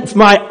vent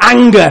my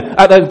anger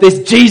at this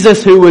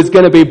Jesus who was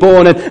going to be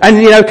born and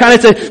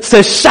kind of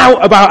to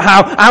shout about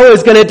how I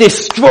was going to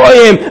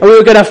destroy him and we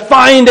were going to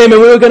find him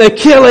and we were going to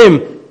kill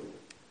him.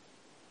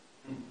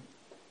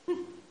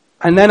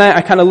 And then I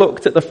kind of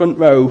looked at the front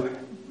row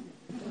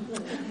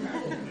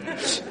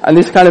and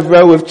this kind of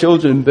row of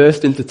children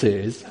burst into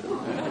tears.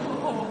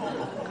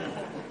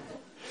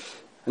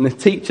 And the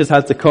teachers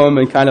had to come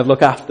and kind of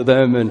look after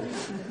them and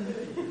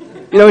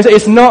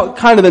it's not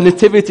kind of the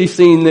nativity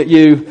scene that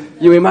you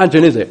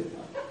imagine, is it?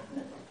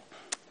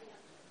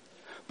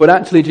 But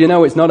actually, do you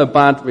know, it's not a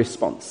bad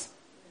response.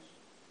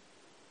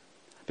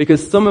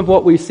 Because some of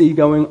what we see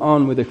going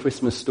on with the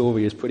Christmas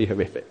story is pretty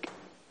horrific.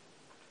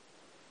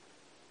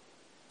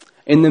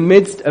 In the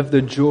midst of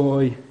the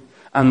joy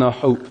and the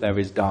hope, there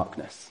is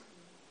darkness.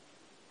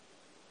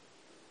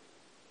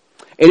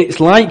 And it's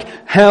like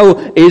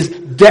hell is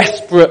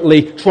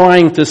desperately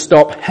trying to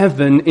stop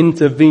heaven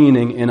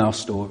intervening in our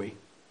story.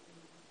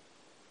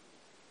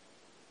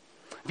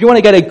 If you want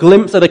to get a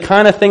glimpse of the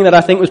kind of thing that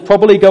I think was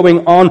probably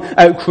going on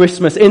at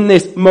Christmas in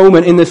this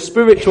moment, in the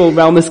spiritual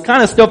realm, this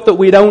kind of stuff that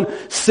we don't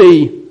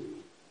see,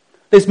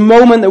 this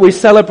moment that we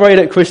celebrate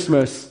at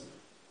Christmas,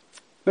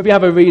 maybe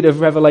have a read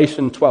of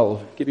Revelation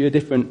 12, give you a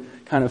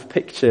different kind of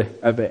picture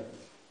of it.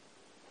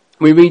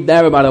 We read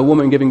there about a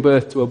woman giving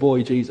birth to a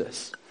boy,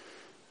 Jesus.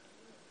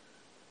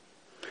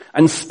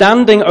 And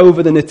standing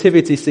over the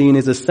nativity scene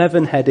is a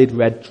 7-headed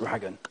red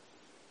dragon.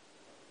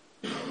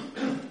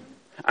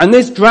 And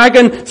this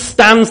dragon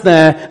stands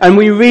there, and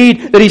we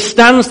read that he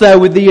stands there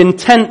with the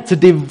intent to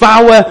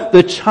devour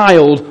the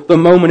child the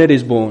moment it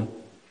is born.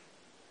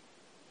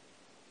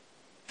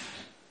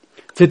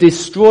 To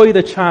destroy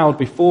the child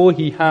before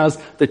he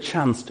has the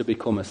chance to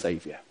become a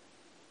savior.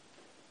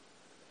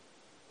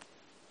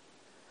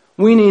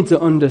 We need to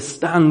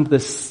understand the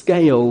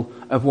scale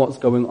of what's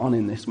going on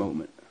in this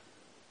moment.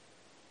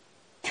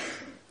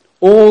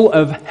 All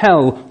of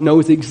hell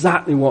knows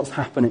exactly what's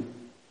happening.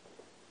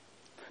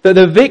 That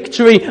the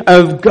victory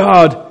of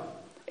God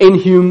in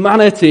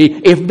humanity,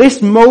 if this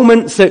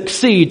moment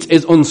succeeds,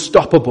 is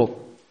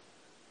unstoppable.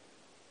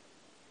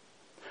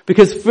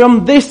 Because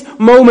from this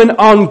moment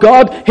on,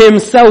 God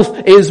himself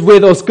is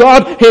with us.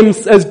 God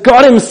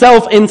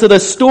himself into the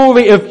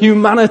story of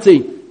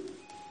humanity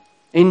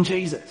in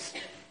Jesus.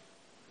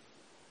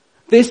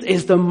 This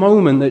is the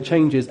moment that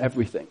changes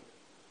everything.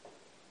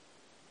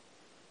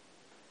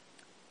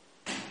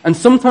 And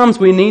sometimes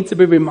we need to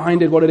be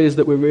reminded what it is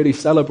that we're really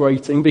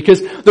celebrating, because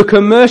the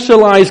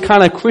commercialized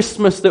kind of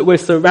Christmas that we're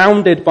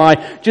surrounded by,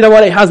 do you know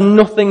what? It has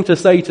nothing to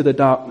say to the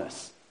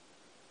darkness.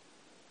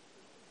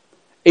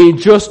 It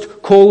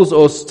just calls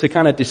us to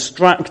kind of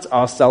distract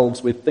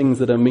ourselves with things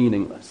that are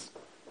meaningless.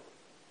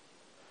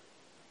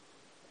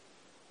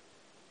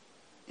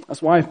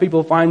 That's why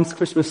people find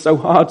Christmas so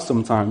hard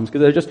sometimes,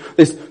 because they're just,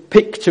 this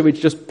picture is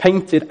just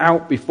painted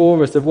out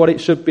before us of what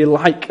it should be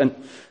like, and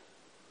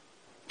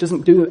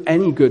doesn't do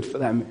any good for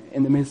them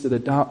in the midst of the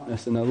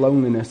darkness and the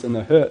loneliness and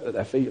the hurt that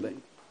they're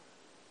feeling.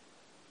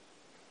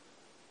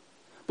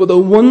 But the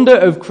wonder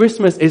of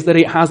Christmas is that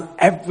it has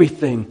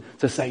everything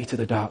to say to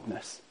the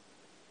darkness.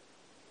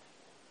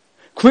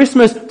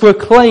 Christmas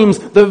proclaims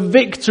the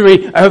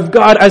victory of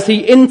God as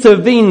he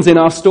intervenes in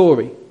our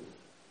story.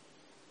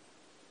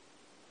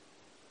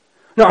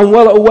 Now, I'm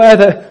well aware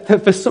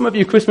that for some of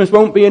you, Christmas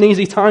won't be an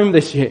easy time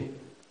this year.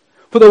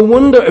 But the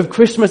wonder of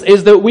Christmas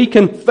is that we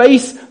can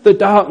face the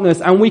darkness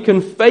and we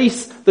can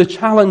face the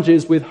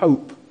challenges with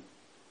hope.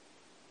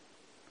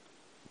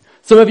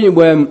 Some of you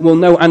will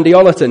know Andy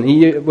Ollerton.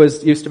 He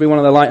used to be one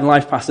of the Light and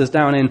Life pastors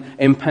down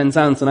in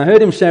Penzance. And I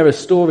heard him share a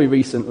story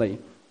recently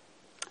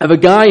of a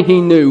guy he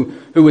knew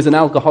who was an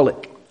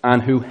alcoholic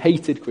and who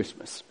hated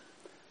Christmas.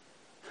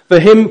 For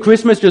him,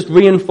 Christmas just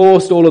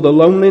reinforced all of the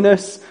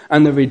loneliness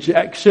and the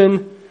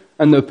rejection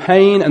and the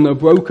pain and the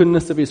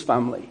brokenness of his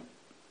family.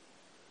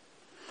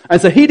 And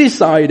so he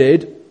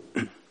decided,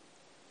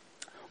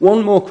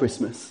 one more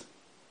Christmas,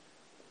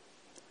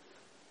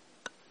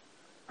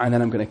 and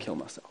then I'm going to kill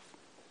myself.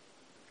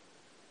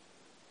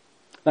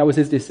 That was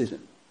his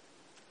decision.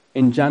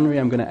 In January,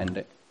 I'm going to end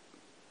it.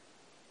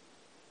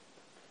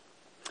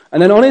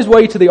 And then on his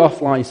way to the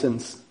off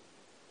license,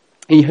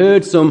 he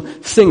heard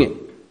some singing.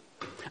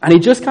 And he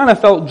just kind of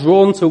felt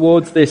drawn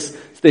towards this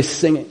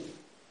singing.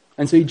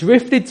 And so he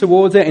drifted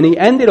towards it, and he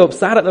ended up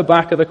sat at the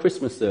back of a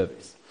Christmas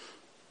service.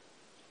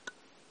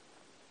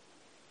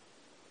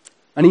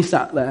 And he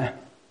sat there.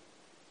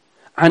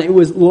 And it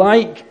was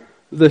like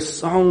the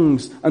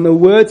songs and the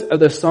words of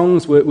the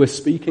songs were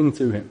speaking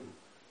to him.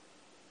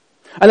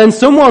 And then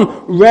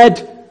someone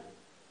read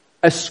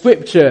a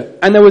scripture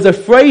and there was a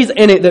phrase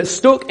in it that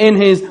stuck in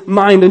his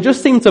mind and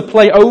just seemed to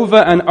play over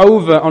and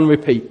over on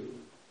repeat.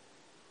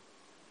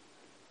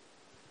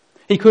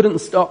 He couldn't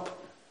stop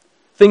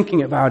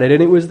thinking about it,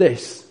 and it was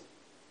this: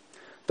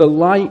 the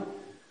light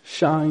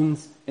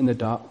shines in the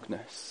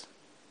darkness,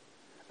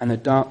 and the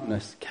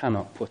darkness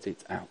cannot put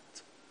it out.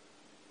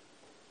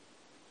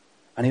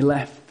 And he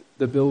left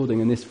the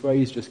building, and this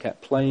phrase just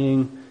kept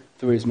playing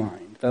through his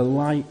mind. The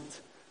light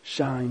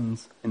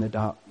shines in the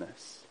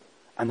darkness,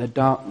 and the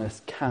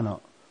darkness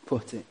cannot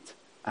put it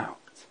out.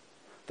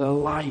 The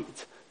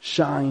light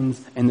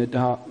shines in the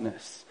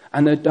darkness,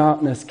 and the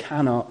darkness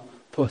cannot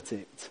put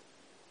it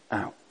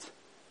out.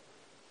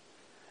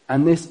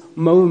 And this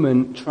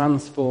moment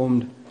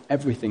transformed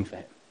everything for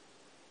him.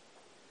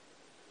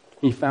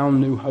 He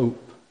found new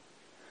hope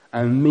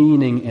and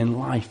meaning in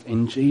life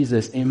in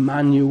Jesus,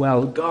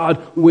 Emmanuel,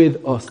 God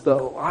with us, the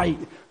light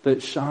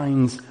that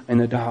shines in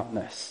the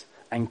darkness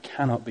and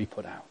cannot be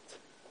put out.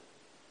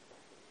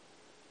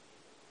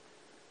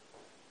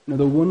 Now,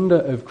 the wonder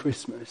of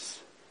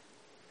Christmas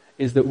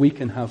is that we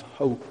can have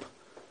hope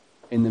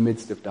in the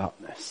midst of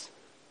darkness.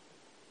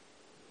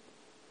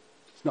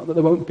 It's not that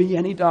there won't be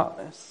any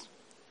darkness,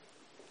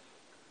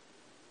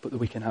 but that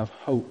we can have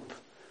hope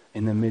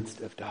in the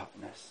midst of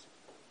darkness.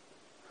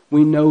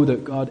 We know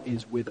that God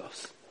is with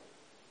us.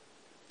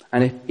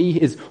 And if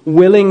he is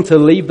willing to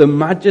leave the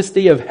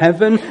majesty of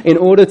heaven in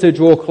order to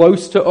draw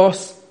close to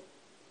us,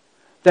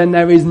 then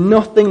there is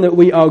nothing that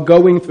we are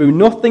going through,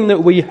 nothing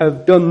that we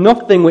have done,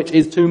 nothing which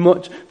is too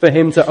much for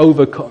him to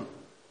overcome.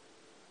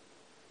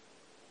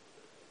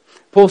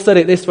 Paul said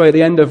it this way at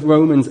the end of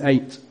Romans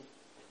 8.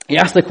 He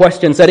asked the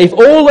question, said, if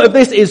all of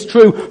this is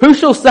true, who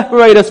shall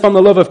separate us from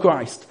the love of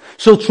Christ?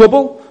 Shall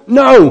trouble?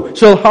 No.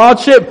 Shall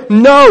hardship?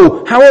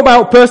 No. How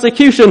about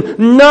persecution?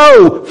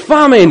 No.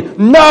 Famine?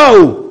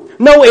 No.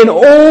 No, in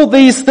all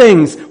these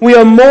things, we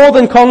are more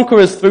than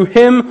conquerors through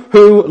him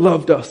who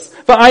loved us.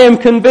 For I am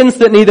convinced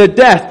that neither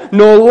death,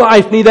 nor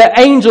life, neither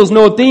angels,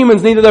 nor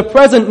demons, neither the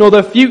present, nor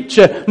the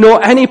future,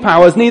 nor any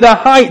powers, neither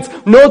height,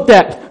 nor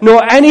depth,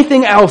 nor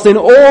anything else in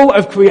all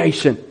of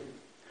creation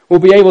will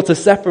be able to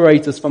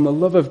separate us from the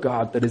love of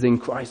God that is in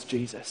Christ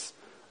Jesus,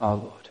 our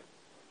Lord.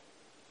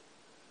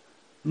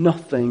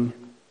 Nothing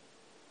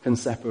can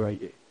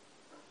separate you.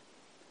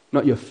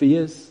 Not your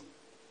fears,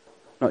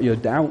 not your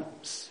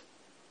doubts,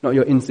 not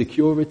your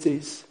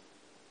insecurities,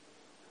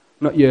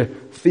 not your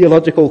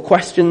theological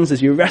questions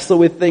as you wrestle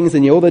with things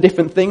and all the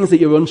different things that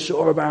you're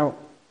unsure about.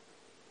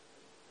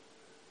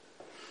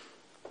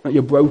 Not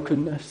your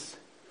brokenness.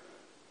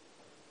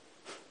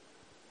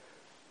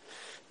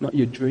 Not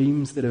your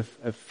dreams that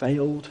have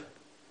failed.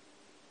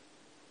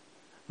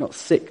 Not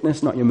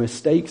sickness, not your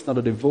mistakes, not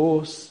a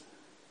divorce.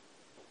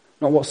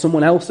 Not what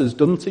someone else has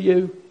done to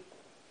you.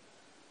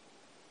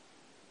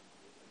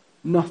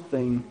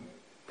 Nothing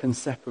can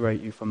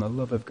separate you from the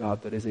love of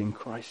God that is in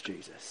Christ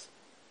Jesus.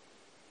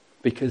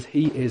 Because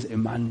he is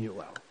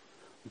Emmanuel,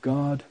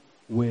 God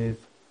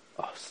with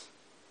us,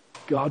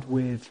 God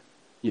with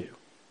you.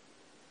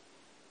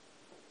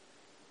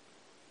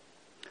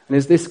 And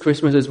as this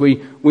Christmas, as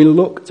we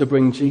look to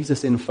bring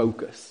Jesus in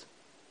focus,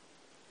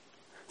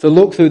 to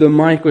look through the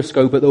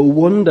microscope at the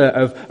wonder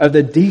of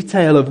the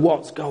detail of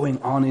what's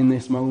going on in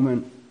this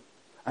moment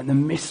and the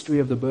mystery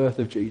of the birth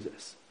of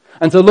Jesus,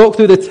 and to look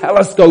through the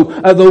telescope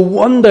at the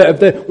wonder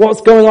of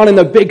what's going on in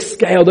the big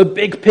scale, the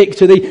big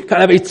picture, the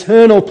kind of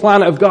eternal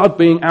plan of God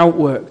being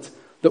outworked,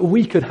 that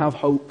we could have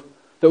hope,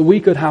 that we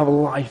could have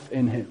life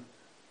in him.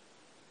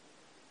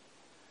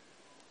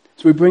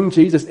 So we bring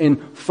Jesus in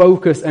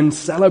focus and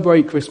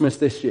celebrate Christmas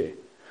this year.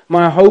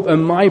 My hope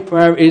and my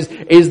prayer is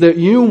that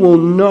you will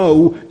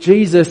know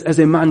Jesus as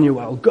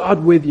Emmanuel,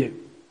 God with you.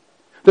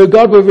 That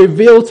God will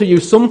reveal to you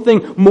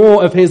something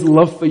more of his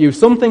love for you,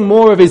 something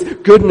more of his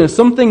goodness,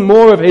 something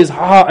more of his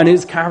heart and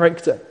his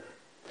character.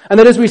 And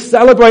that as we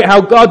celebrate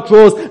how God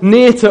draws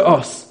near to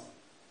us,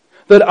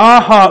 that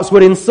our hearts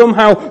would in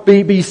somehow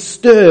be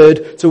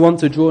stirred to want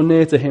to draw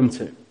near to him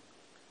too,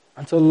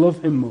 and to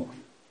love him more.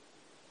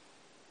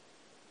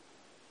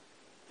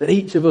 That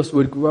each of us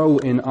would grow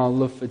in our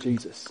love for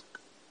Jesus,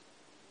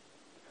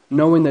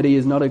 knowing that he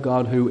is not a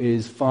God who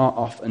is far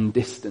off and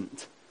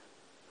distant,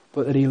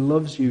 but that he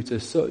loves you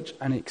to such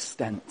an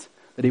extent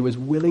that he was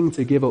willing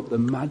to give up the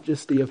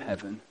majesty of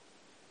heaven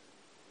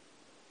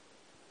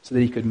so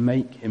that he could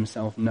make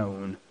himself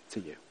known to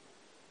you.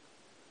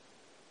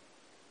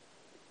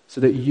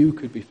 So that you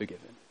could be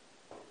forgiven.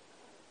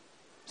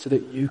 So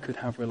that you could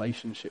have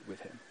relationship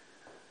with him.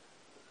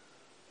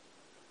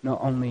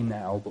 Not only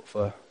now, but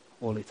for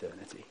all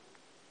eternity.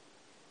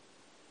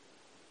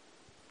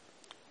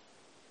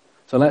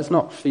 So let's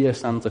not fear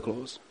Santa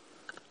Claus.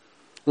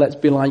 Let's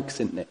be like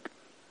St. Nick.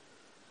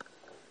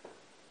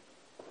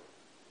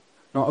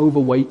 Not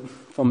overweight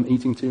from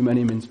eating too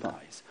many mince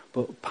pies,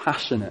 but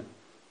passionate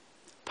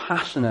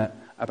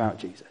about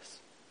Jesus.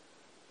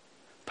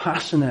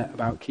 Passionate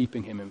about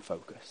keeping him in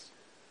focus.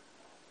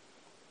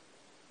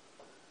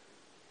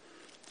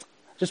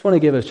 just want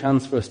to give a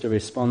chance for us to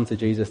respond to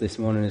Jesus this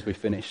morning as we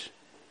finish.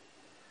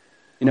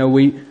 You know,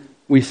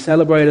 we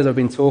celebrate, as I've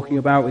been talking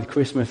about with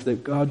Christmas,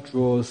 that God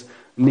draws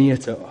near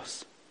to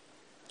us.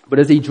 But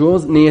as he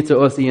draws near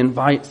to us, he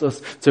invites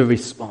us to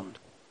respond.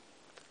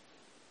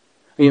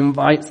 He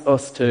invites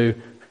us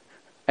to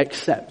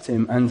accept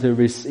him and to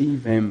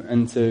receive him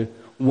and to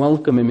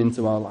welcome him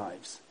into our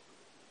lives.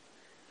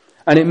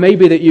 And it may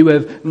be that you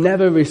have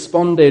never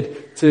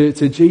responded to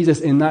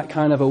Jesus in that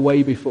kind of a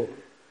way before.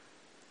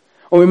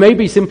 Or it may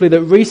be simply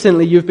that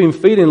recently you've been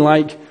feeling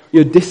like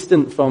you're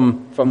distant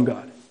from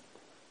God.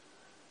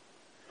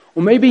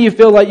 Or maybe you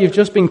feel like you've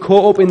just been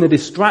caught up in the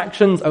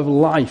distractions of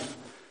life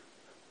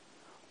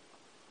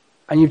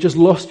and you've just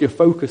lost your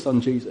focus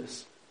on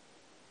Jesus.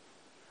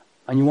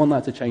 And you want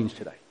that to change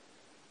today.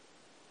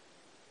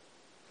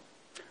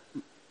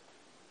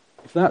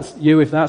 If that's you, if that's